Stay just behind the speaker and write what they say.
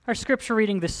Our scripture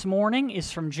reading this morning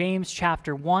is from James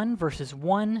chapter 1, verses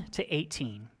 1 to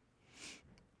 18.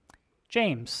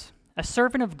 James, a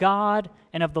servant of God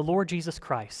and of the Lord Jesus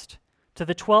Christ, to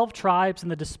the 12 tribes in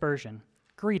the dispersion,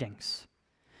 greetings.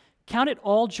 Count it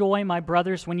all joy, my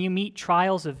brothers, when you meet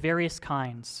trials of various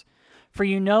kinds, for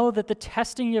you know that the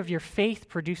testing of your faith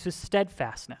produces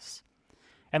steadfastness.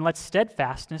 And let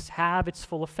steadfastness have its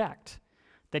full effect,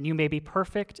 that you may be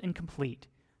perfect and complete,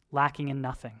 lacking in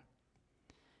nothing.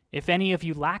 If any of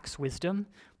you lacks wisdom,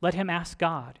 let him ask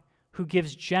God, who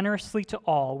gives generously to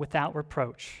all without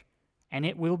reproach, and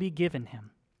it will be given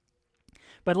him.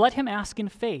 But let him ask in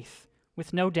faith,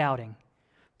 with no doubting,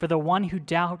 for the one who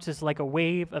doubts is like a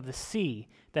wave of the sea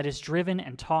that is driven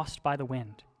and tossed by the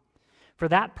wind. For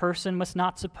that person must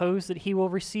not suppose that he will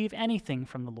receive anything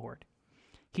from the Lord.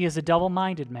 He is a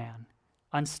double-minded man,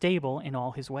 unstable in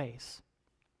all his ways.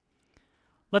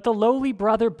 Let the lowly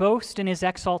brother boast in his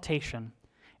exaltation,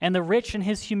 and the rich in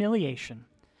his humiliation,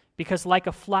 because like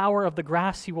a flower of the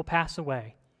grass he will pass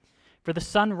away. For the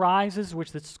sun rises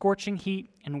with its scorching heat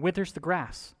and withers the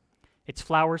grass. Its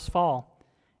flowers fall,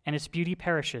 and its beauty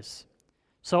perishes.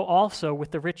 So also with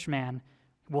the rich man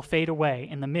will fade away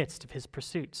in the midst of his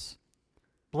pursuits.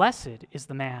 Blessed is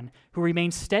the man who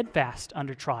remains steadfast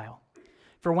under trial.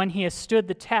 For when he has stood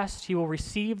the test, he will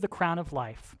receive the crown of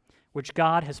life, which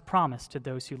God has promised to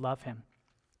those who love him.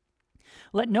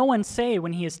 Let no one say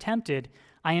when he is tempted,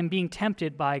 I am being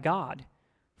tempted by God.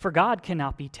 For God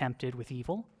cannot be tempted with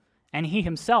evil, and he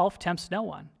himself tempts no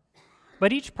one.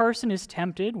 But each person is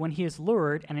tempted when he is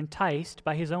lured and enticed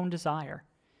by his own desire.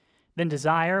 Then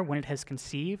desire, when it has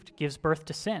conceived, gives birth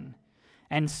to sin,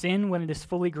 and sin, when it is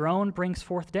fully grown, brings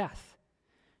forth death.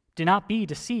 Do not be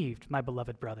deceived, my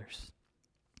beloved brothers.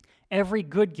 Every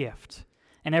good gift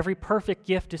and every perfect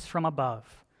gift is from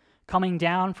above, coming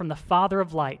down from the Father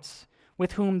of lights,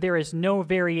 with whom there is no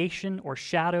variation or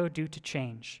shadow due to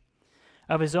change.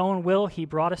 Of his own will he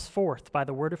brought us forth by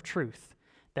the word of truth,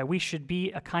 that we should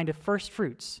be a kind of first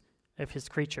fruits of his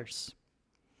creatures.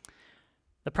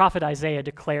 The prophet Isaiah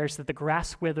declares that the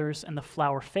grass withers and the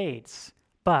flower fades,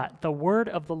 but the word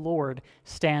of the Lord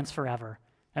stands forever.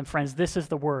 And friends, this is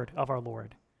the word of our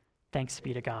Lord. Thanks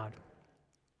be to God.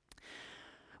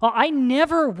 Well, I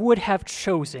never would have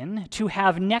chosen to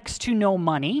have next to no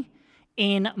money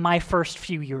in my first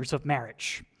few years of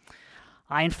marriage.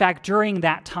 In fact, during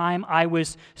that time, I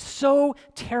was so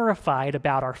terrified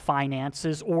about our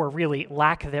finances, or really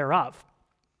lack thereof.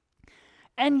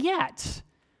 And yet,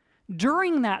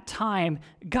 during that time,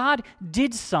 God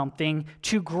did something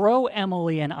to grow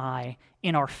Emily and I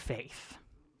in our faith.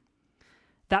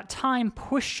 That time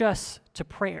pushed us to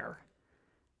prayer,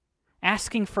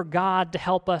 asking for God to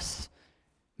help us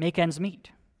make ends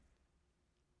meet.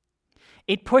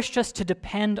 It pushed us to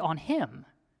depend on him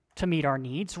to meet our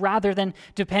needs rather than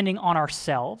depending on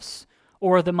ourselves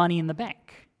or the money in the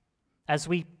bank, as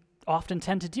we often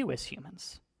tend to do as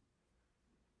humans.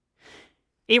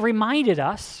 It reminded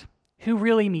us who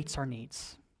really meets our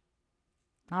needs,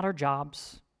 not our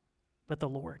jobs, but the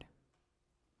Lord.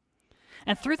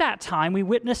 And through that time, we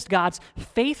witnessed God's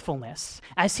faithfulness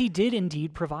as he did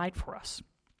indeed provide for us.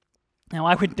 Now,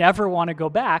 I would never want to go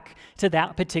back to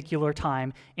that particular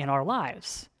time in our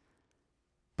lives.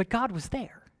 But God was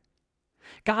there.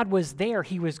 God was there.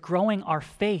 He was growing our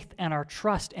faith and our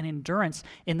trust and endurance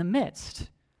in the midst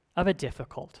of a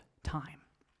difficult time.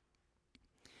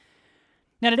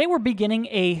 Now, today we're beginning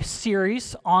a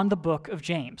series on the book of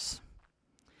James.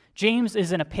 James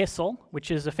is an epistle,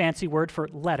 which is a fancy word for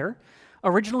letter,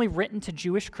 originally written to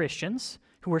Jewish Christians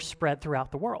who were spread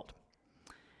throughout the world.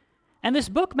 And this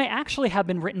book may actually have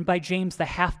been written by James, the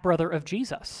half-brother of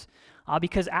Jesus,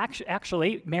 because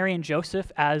actually Mary and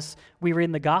Joseph, as we read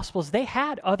in the Gospels, they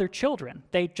had other children.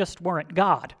 They just weren't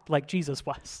God like Jesus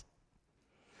was.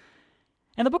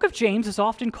 And the book of James is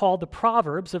often called the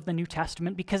Proverbs of the New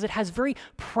Testament because it has very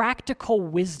practical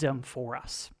wisdom for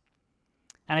us.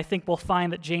 And I think we'll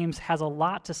find that James has a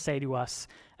lot to say to us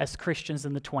as Christians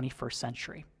in the 21st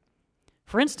century.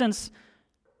 For instance,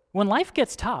 when life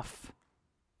gets tough,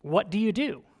 what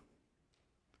do?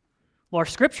 Well, our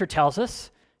scripture tells us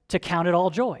to count it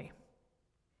all joy.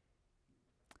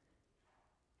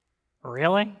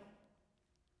 Really?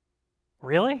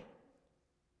 Really?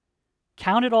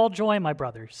 Count it all joy, my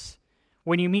brothers,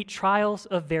 when you meet trials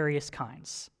of various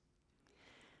kinds.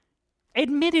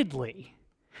 Admittedly,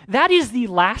 that is the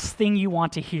last thing you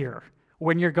want to hear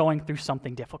when you're going through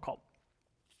something difficult.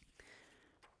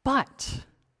 But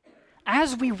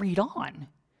as we read on,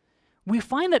 we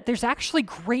find that there's actually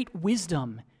great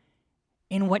wisdom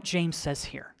in what James says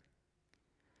here.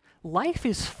 Life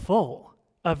is full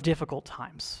of difficult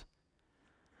times.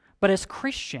 But as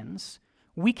Christians,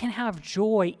 we can have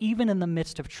joy even in the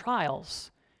midst of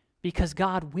trials because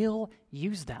God will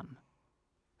use them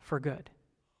for good.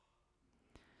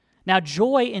 Now,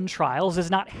 joy in trials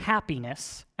is not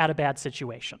happiness at a bad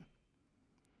situation.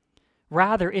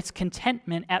 Rather, it's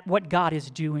contentment at what God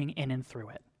is doing in and through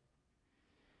it.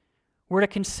 We're to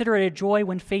consider it a joy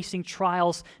when facing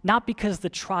trials, not because the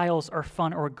trials are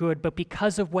fun or good, but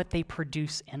because of what they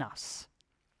produce in us.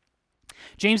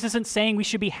 James isn't saying we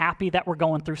should be happy that we're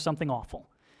going through something awful.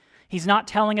 He's not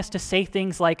telling us to say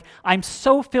things like, I'm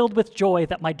so filled with joy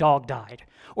that my dog died,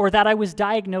 or that I was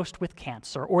diagnosed with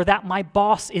cancer, or that my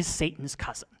boss is Satan's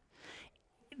cousin.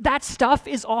 That stuff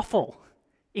is awful.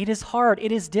 It is hard.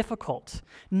 It is difficult.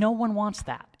 No one wants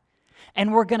that.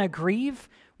 And we're going to grieve.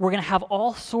 We're going to have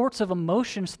all sorts of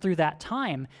emotions through that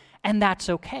time, and that's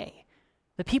okay.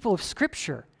 The people of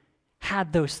Scripture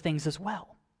had those things as well.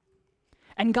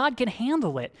 And God can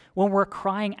handle it when we're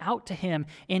crying out to Him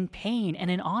in pain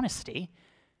and in honesty,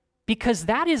 because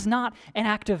that is not an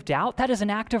act of doubt. That is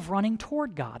an act of running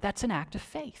toward God. That's an act of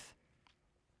faith.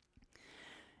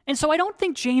 And so I don't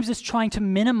think James is trying to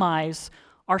minimize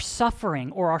our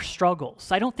suffering or our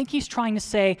struggles. I don't think he's trying to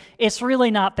say, it's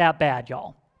really not that bad,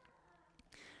 y'all.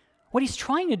 What he's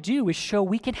trying to do is show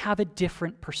we can have a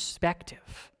different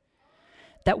perspective,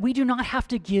 that we do not have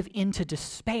to give in to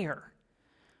despair.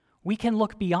 We can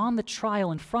look beyond the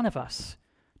trial in front of us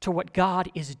to what God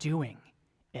is doing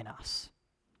in us,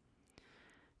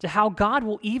 to how God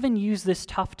will even use this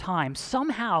tough time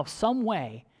somehow, some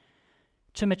way,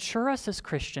 to mature us as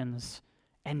Christians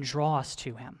and draw us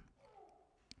to Him.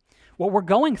 What we're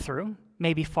going through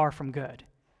may be far from good,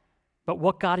 but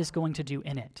what God is going to do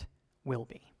in it will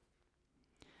be.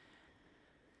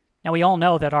 Now, we all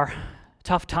know that our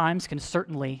tough times can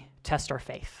certainly test our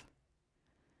faith.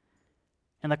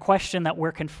 And the question that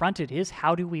we're confronted is,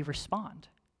 how do we respond?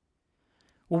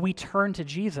 Will we turn to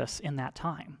Jesus in that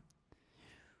time?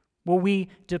 Will we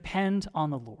depend on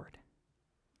the Lord?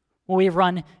 Will we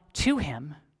run to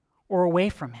Him or away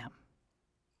from Him?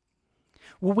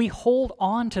 Will we hold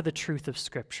on to the truth of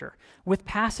Scripture with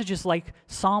passages like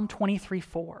Psalm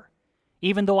 23:4?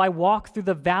 Even though I walk through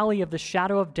the valley of the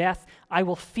shadow of death, I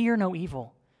will fear no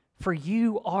evil, for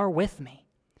you are with me.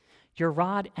 Your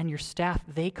rod and your staff,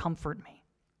 they comfort me.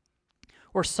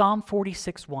 Or Psalm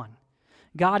 46:1,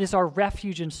 God is our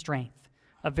refuge and strength,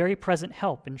 a very present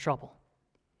help in trouble.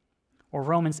 Or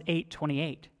Romans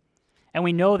 8:28, and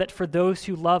we know that for those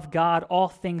who love God, all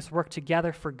things work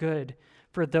together for good,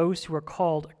 for those who are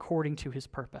called according to His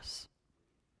purpose.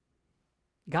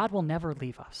 God will never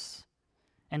leave us,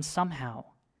 and somehow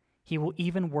He will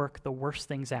even work the worst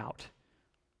things out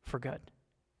for good.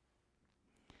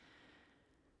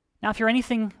 Now, if you're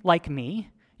anything like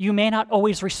me, you may not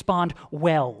always respond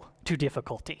well to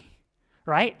difficulty,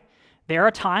 right? There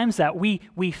are times that we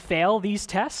fail these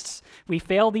tests, we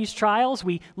fail these trials,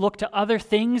 we look to other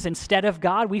things instead of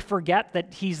God, we forget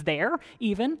that He's there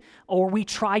even, or we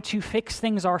try to fix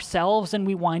things ourselves and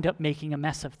we wind up making a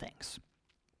mess of things.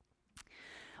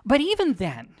 But even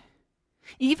then,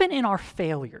 even in our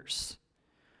failures,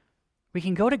 we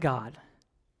can go to God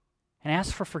and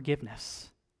ask for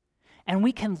forgiveness, and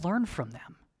we can learn from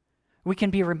them. We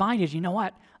can be reminded, you know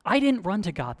what? I didn't run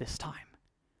to God this time.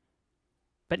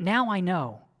 But now I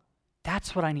know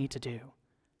that's what I need to do.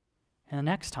 And the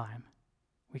next time,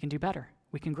 we can do better.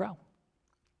 We can grow.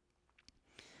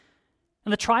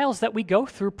 And the trials that we go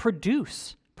through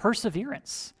produce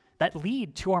perseverance that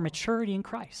lead to our maturity in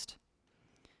Christ.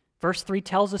 Verse 3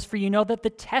 tells us, for you know that the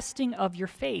testing of your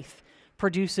faith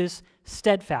produces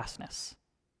steadfastness.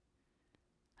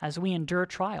 As we endure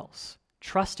trials,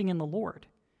 trusting in the Lord,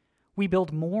 we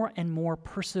build more and more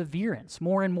perseverance,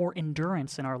 more and more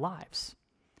endurance in our lives.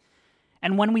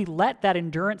 And when we let that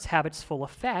endurance have its full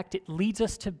effect, it leads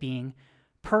us to being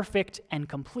perfect and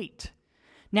complete.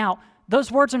 Now,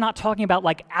 those words are not talking about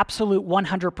like absolute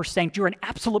 100%, you're an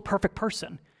absolute perfect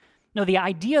person. No, the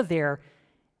idea there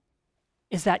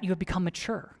is that you have become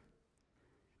mature,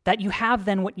 that you have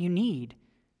then what you need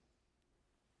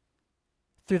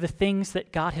through the things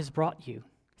that God has brought you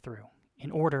through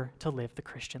in order to live the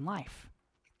Christian life.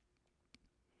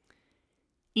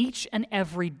 Each and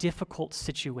every difficult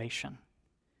situation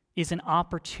is an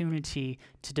opportunity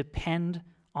to depend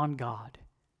on God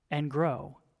and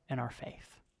grow in our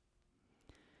faith.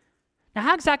 Now,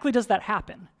 how exactly does that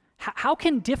happen? How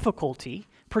can difficulty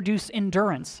produce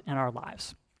endurance in our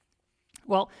lives?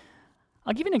 Well,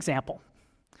 I'll give you an example.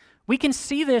 We can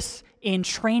see this in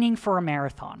training for a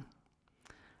marathon.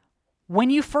 When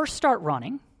you first start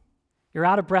running, you're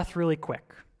out of breath really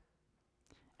quick.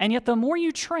 And yet the more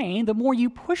you train, the more you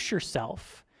push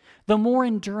yourself, the more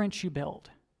endurance you build.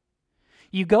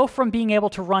 You go from being able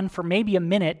to run for maybe a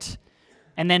minute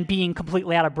and then being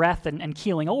completely out of breath and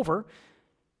keeling over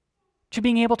to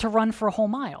being able to run for a whole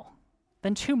mile,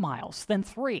 then 2 miles, then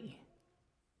 3.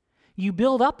 You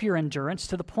build up your endurance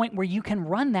to the point where you can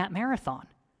run that marathon.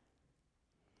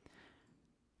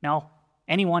 Now,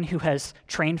 anyone who has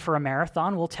trained for a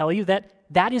marathon will tell you that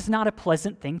that is not a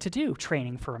pleasant thing to do,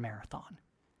 training for a marathon.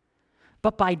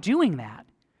 But by doing that,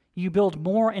 you build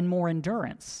more and more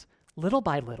endurance, little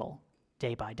by little,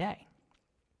 day by day.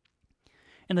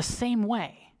 In the same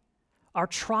way, our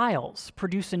trials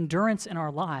produce endurance in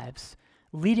our lives,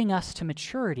 leading us to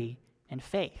maturity and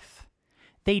faith.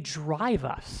 They drive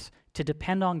us to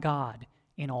depend on God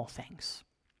in all things.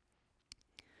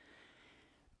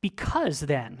 Because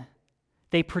then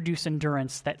they produce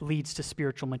endurance that leads to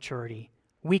spiritual maturity,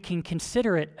 we can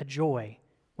consider it a joy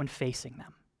when facing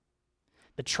them.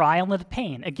 The trial and the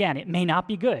pain, again, it may not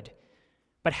be good,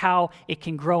 but how it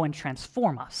can grow and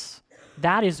transform us.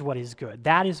 That is what is good.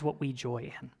 That is what we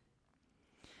joy in.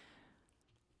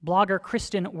 Blogger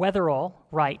Kristen Weatherall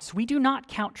writes, "We do not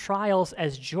count trials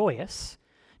as joyous,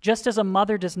 just as a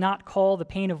mother does not call the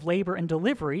pain of labor and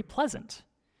delivery pleasant.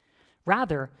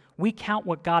 Rather, we count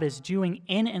what God is doing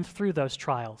in and through those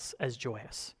trials as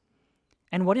joyous.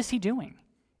 And what is he doing?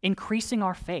 Increasing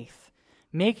our faith,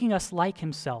 making us like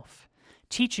himself,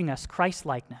 teaching us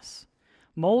Christ-likeness,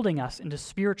 molding us into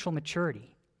spiritual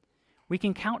maturity. We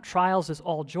can count trials as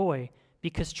all joy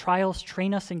because trials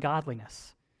train us in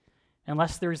godliness.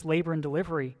 Unless there is labor and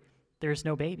delivery, there is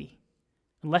no baby.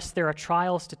 Unless there are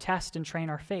trials to test and train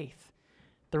our faith,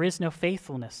 there is no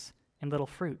faithfulness and little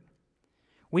fruit.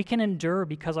 We can endure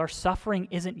because our suffering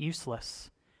isn't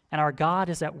useless, and our God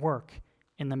is at work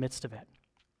in the midst of it."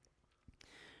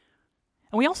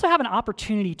 And we also have an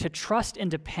opportunity to trust and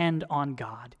depend on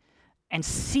God and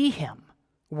see him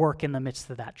work in the midst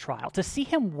of that trial, to see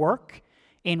him work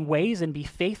in ways and be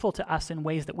faithful to us in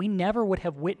ways that we never would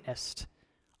have witnessed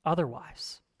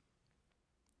otherwise.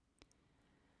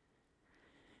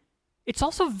 It's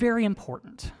also very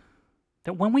important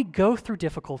that when we go through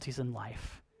difficulties in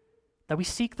life, that we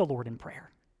seek the Lord in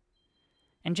prayer.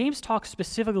 And James talks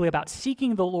specifically about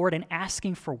seeking the Lord and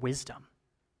asking for wisdom.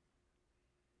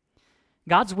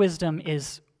 God's wisdom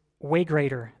is way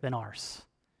greater than ours.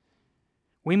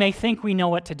 We may think we know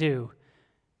what to do,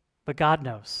 but God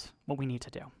knows what we need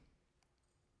to do.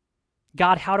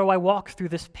 God, how do I walk through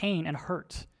this pain and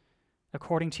hurt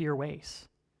according to your ways?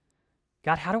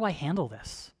 God, how do I handle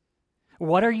this?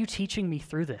 What are you teaching me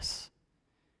through this?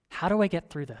 How do I get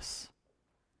through this?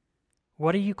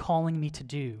 What are you calling me to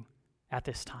do at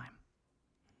this time?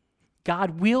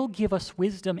 God will give us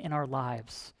wisdom in our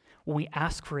lives when we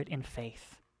ask for it in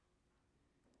faith.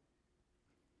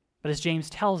 But as James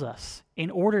tells us,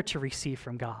 in order to receive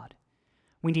from God,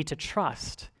 we need to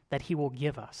trust that he will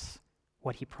give us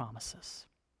what he promises.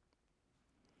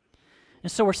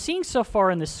 And so we're seeing so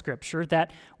far in this scripture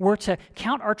that we're to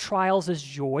count our trials as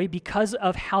joy because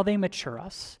of how they mature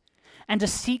us and to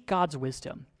seek God's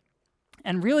wisdom.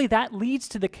 And really that leads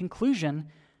to the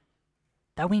conclusion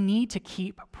that we need to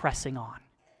keep pressing on,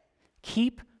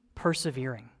 keep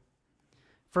persevering.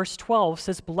 Verse 12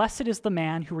 says, "Blessed is the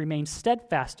man who remains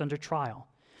steadfast under trial,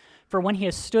 for when he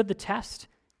has stood the test,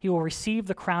 he will receive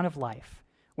the crown of life,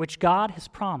 which God has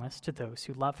promised to those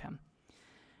who love him."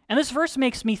 And this verse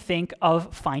makes me think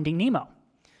of Finding Nemo.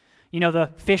 You know, the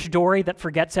fish Dory that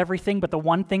forgets everything, but the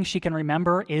one thing she can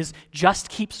remember is just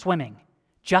keep swimming,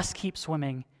 just keep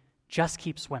swimming, just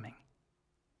keep swimming.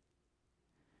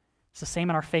 It's the same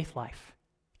in our faith life.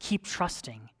 Keep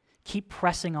trusting, keep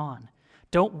pressing on.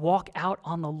 Don't walk out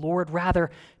on the Lord,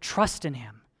 rather trust in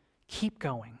him. Keep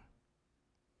going.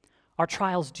 Our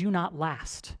trials do not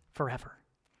last forever.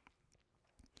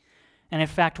 And in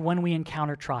fact, when we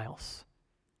encounter trials,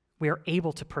 we are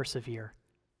able to persevere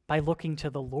by looking to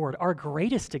the Lord, our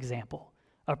greatest example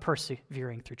of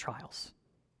persevering through trials.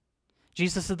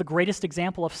 Jesus is the greatest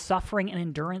example of suffering and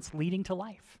endurance leading to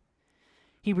life.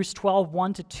 Hebrews 12,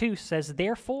 1-2 says,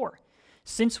 "Therefore,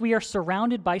 since we are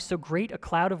surrounded by so great a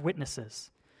cloud of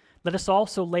witnesses, let us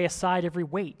also lay aside every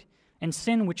weight and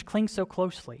sin which clings so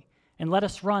closely, and let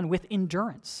us run with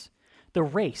endurance the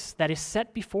race that is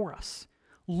set before us,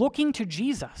 looking to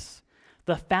Jesus,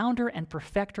 the founder and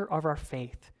perfecter of our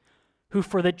faith, who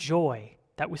for the joy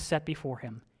that was set before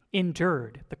him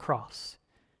endured the cross,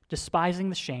 despising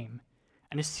the shame,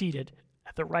 and is seated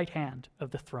at the right hand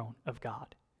of the throne of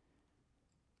God."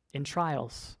 In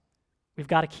trials, we've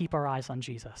got to keep our eyes on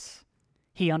Jesus.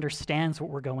 He understands what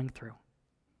we're going through.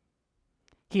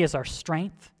 He is our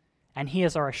strength, and he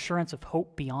is our assurance of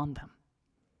hope beyond them.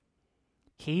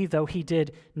 He, though he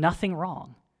did nothing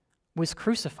wrong, was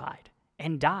crucified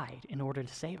and died in order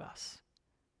to save us.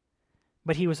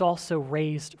 But he was also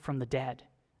raised from the dead,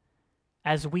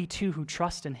 as we too who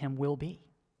trust in him will be.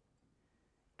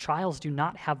 Trials do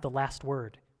not have the last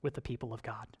word with the people of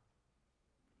God.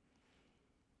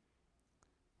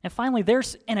 And finally,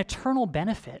 there's an eternal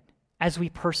benefit as we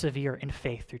persevere in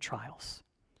faith through trials.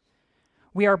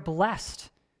 We are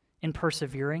blessed in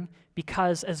persevering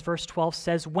because, as verse 12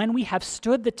 says, when we have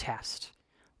stood the test,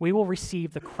 we will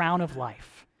receive the crown of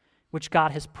life, which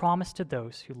God has promised to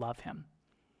those who love him.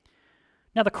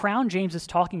 Now, the crown James is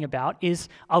talking about is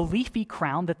a leafy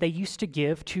crown that they used to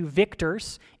give to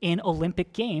victors in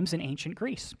Olympic Games in ancient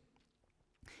Greece.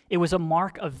 It was a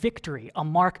mark of victory, a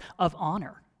mark of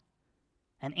honor.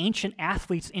 And ancient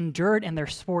athletes endured in their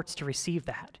sports to receive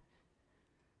that.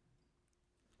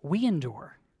 We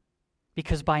endure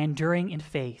because by enduring in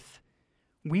faith,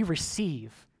 we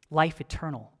receive life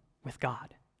eternal with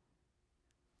God.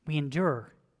 We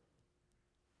endure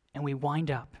and we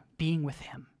wind up being with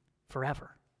him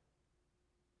forever.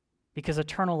 Because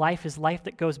eternal life is life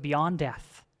that goes beyond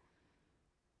death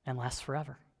and lasts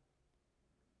forever.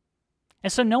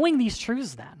 And so knowing these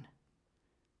truths then,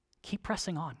 keep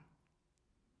pressing on.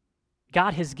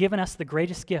 God has given us the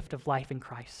greatest gift of life in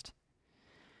Christ.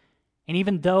 And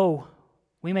even though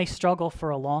we may struggle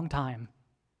for a long time,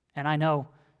 and I know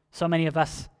so many of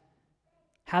us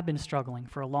have been struggling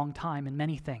for a long time in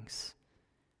many things,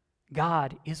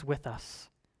 God is with us,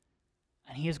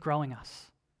 and he is growing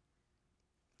us.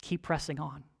 Keep pressing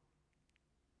on.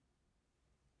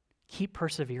 Keep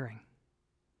persevering.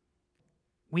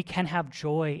 We can have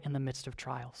joy in the midst of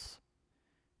trials,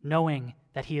 knowing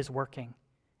that he is working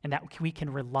and that we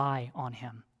can rely on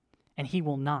him, and he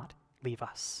will not leave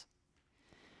us.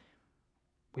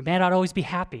 We may not always be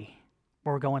happy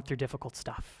when we're going through difficult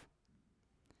stuff,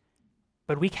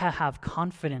 but we can have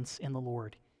confidence in the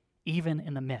Lord, even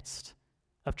in the midst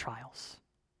of trials.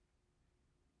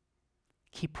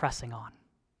 Keep pressing on.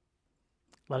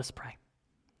 Let us pray.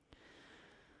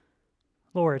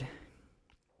 Lord,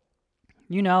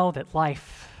 you know that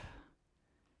life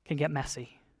can get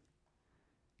messy.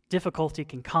 Difficulty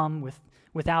can come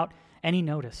without any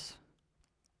notice.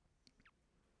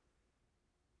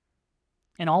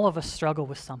 And all of us struggle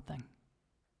with something.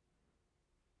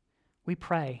 We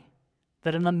pray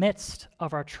that in the midst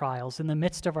of our trials, in the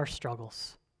midst of our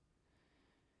struggles,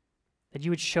 that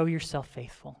you would show yourself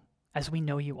faithful, as we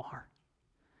know you are.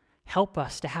 Help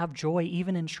us to have joy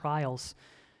even in trials,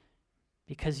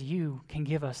 because you can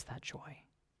give us that joy.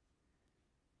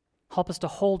 Help us to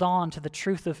hold on to the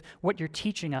truth of what you're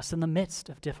teaching us in the midst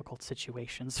of difficult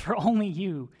situations, for only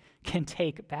you can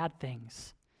take bad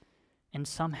things and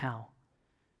somehow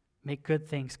make good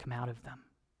things come out of them.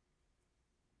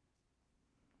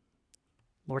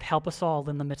 Lord, help us all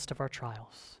in the midst of our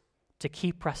trials to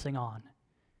keep pressing on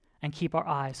and keep our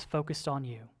eyes focused on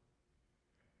you.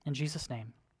 In Jesus'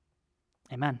 name,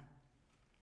 amen.